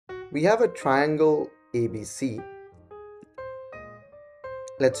We have a triangle ABC.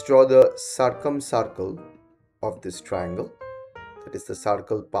 Let's draw the circumcircle of this triangle. That is the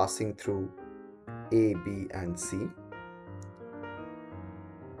circle passing through A, B and C.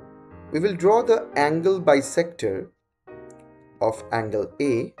 We will draw the angle bisector of angle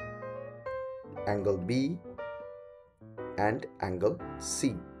A, angle B and angle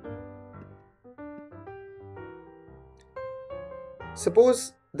C.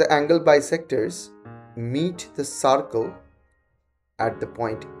 Suppose the angle bisectors meet the circle at the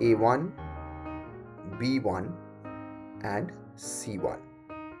point A1, B1 and C1.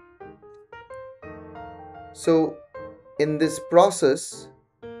 So in this process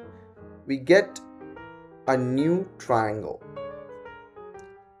we get a new triangle,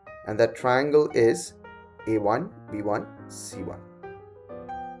 and that triangle is A1, B1, C1.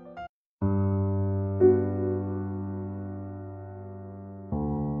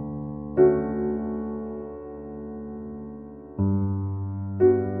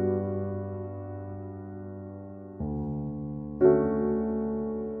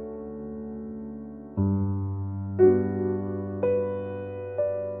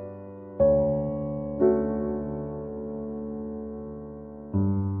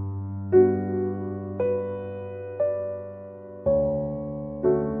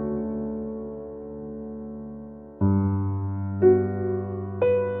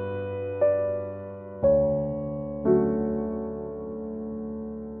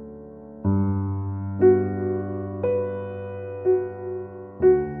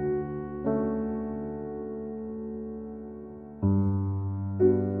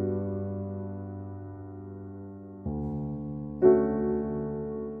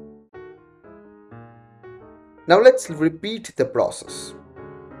 Now let's repeat the process.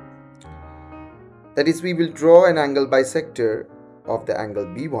 That is, we will draw an angle bisector of the angle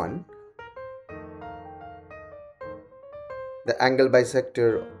B1, the angle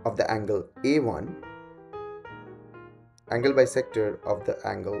bisector of the angle A1, angle bisector of the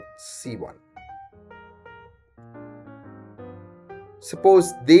angle C1.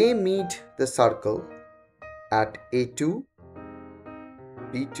 Suppose they meet the circle at A2,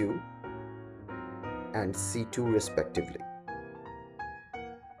 B2 and C2 respectively.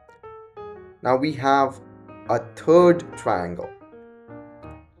 Now we have a third triangle.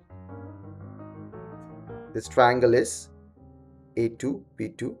 This triangle is A2,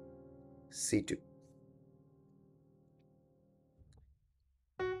 B2, C2.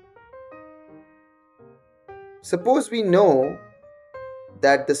 Suppose we know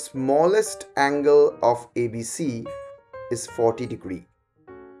that the smallest angle of ABC is 40 degrees.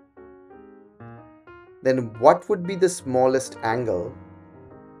 Then what would be the smallest angle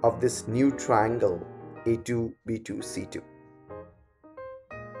of this new triangle A2, B2, C2?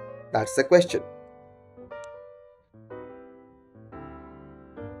 That's the question.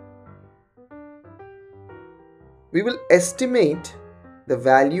 We will estimate the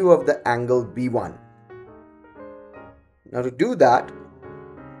value of the angle B1. Now to do that,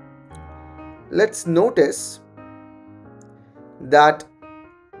 let's notice that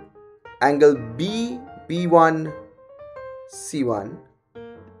angle B.B1 𝐶1,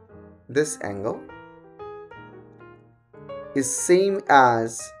 this angle is same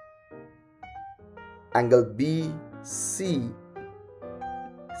as angle B.C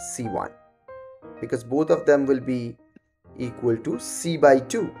𝐶1, because both of them will be equal to C by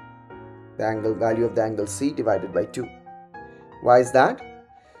 2, the angle value of the angle C divided by 2. Why is that?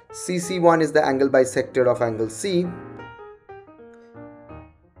 CC1 is the angle bisector of angle C.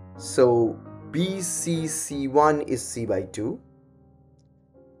 So BCC1 is C by 2,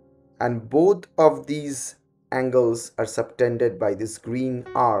 and both of these angles are subtended by this green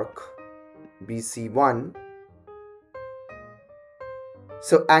arc BC1.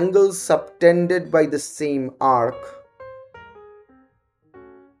 So angles subtended by the same arc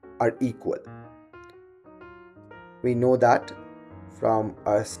are equal. We know that from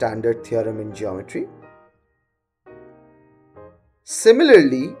a standard theorem in geometry.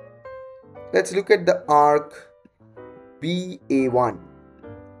 Similarly, let's look at the arc BA1.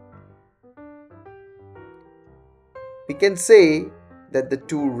 We can say that the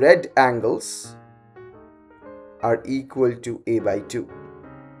two red angles are equal to A by 2.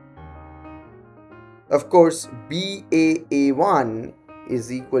 Of course, BAA1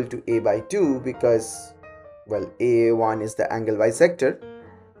 is equal to A by 2 because, well, AA1 is the angle bisector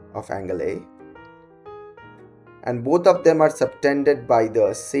of angle A, and both of them are subtended by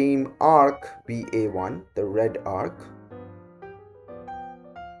the same arc BA1, the red arc.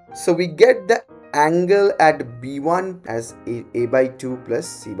 So we get the angle at B1 as A by 2 plus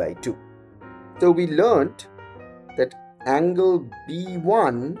C by 2. So we learned that angle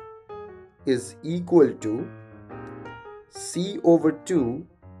B1 is equal to C over 2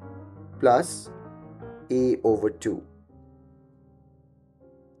 plus A over 2.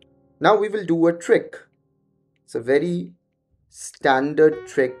 Now we will do a trick. It's a very standard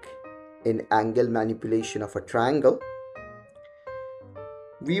trick in angle manipulation of a triangle.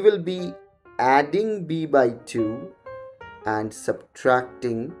 We will be adding B by 2 and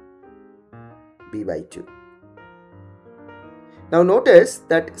subtracting B by 2. Now notice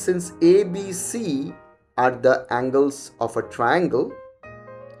that since ABC are the angles of a triangle,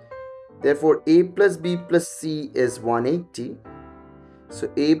 therefore A plus B plus C is 180.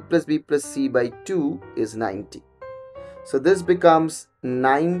 So A plus B plus C by 2 is 90. So this becomes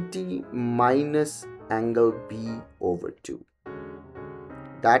 90 minus angle B over 2.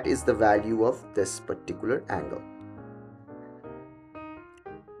 That is the value of this particular angle.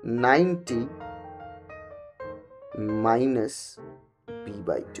 90 minus B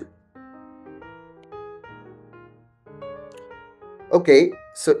by 2. Okay,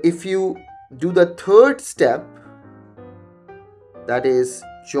 so if you do the third step, that is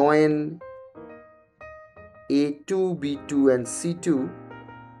join A2, B2 and C2,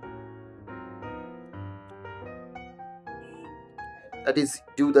 that is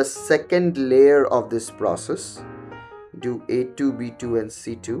do the second layer of this process, do A2, B2 and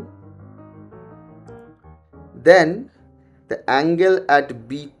C2, then the angle at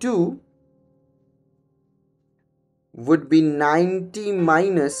B2 would be 90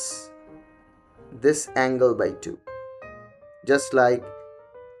 minus this angle by 2, just like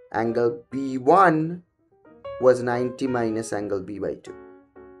angle B1 was 90 minus angle B by 2,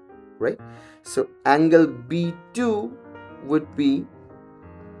 right? So angle B2 would be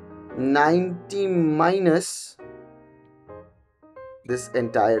 90 minus this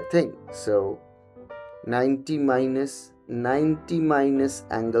entire thing. So 90 minus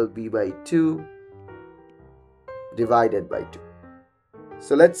angle B by 2 divided by 2.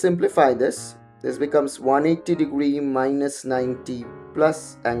 So let's simplify this. This becomes 180 degree minus 90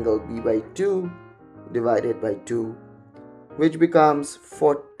 plus angle B by 2 divided by 2, which becomes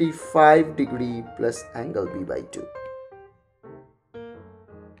 45 degree plus angle B by 2.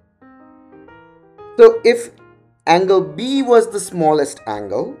 So if angle B was the smallest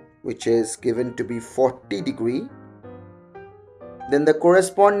angle, which is given to be 40 degree, then the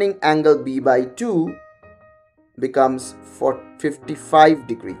corresponding angle B by 2 becomes 55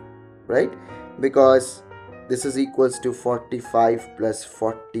 degree, right? Because this is equals to 45 plus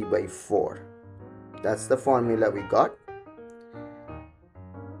 40 by 4. That's the formula we got.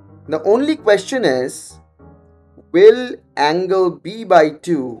 The only question is, will angle B by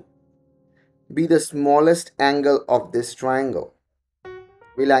 2 be the smallest angle of this triangle?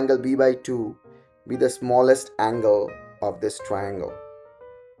 Will angle B by 2 be the smallest angle of this triangle?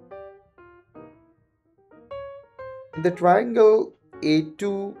 In the triangle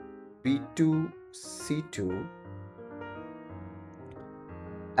A2, B2, C2,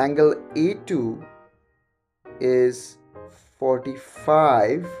 angle A2 is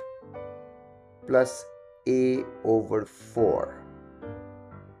 45 plus A over 4.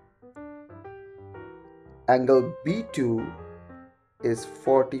 Angle B2 is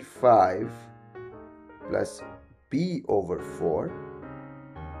 45 plus B over 4.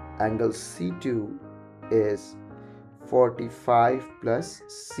 Angle C2 is 45 plus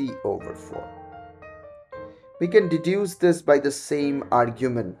C over 4. We can deduce this by the same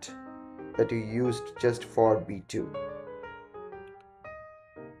argument that you used just for B2.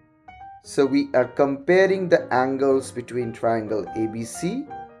 So we are comparing the angles between triangle ABC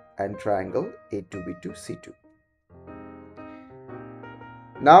and triangle A2B2 C2.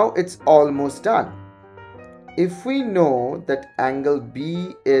 Now it's almost done. If we know that angle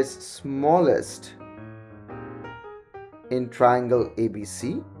B is smallest in triangle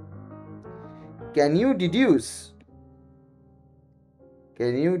ABC, can you deduce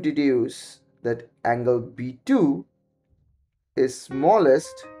that angle B2 is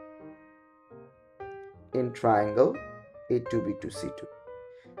smallest in triangle A2B2 C2?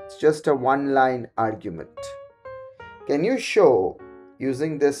 It's just a one-line argument. Can you show,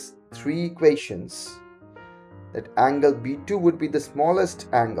 using this three equations, that angle B2 would be the smallest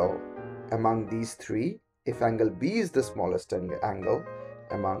angle among these three if angle B is the smallest angle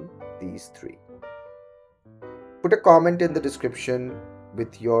among these three? Put a comment in the description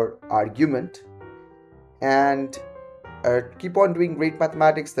with your argument, and keep on doing great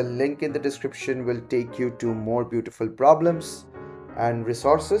mathematics. The link in the description will take you to more beautiful problems and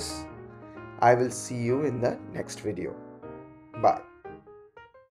resources. I will see you in the next video. Bye.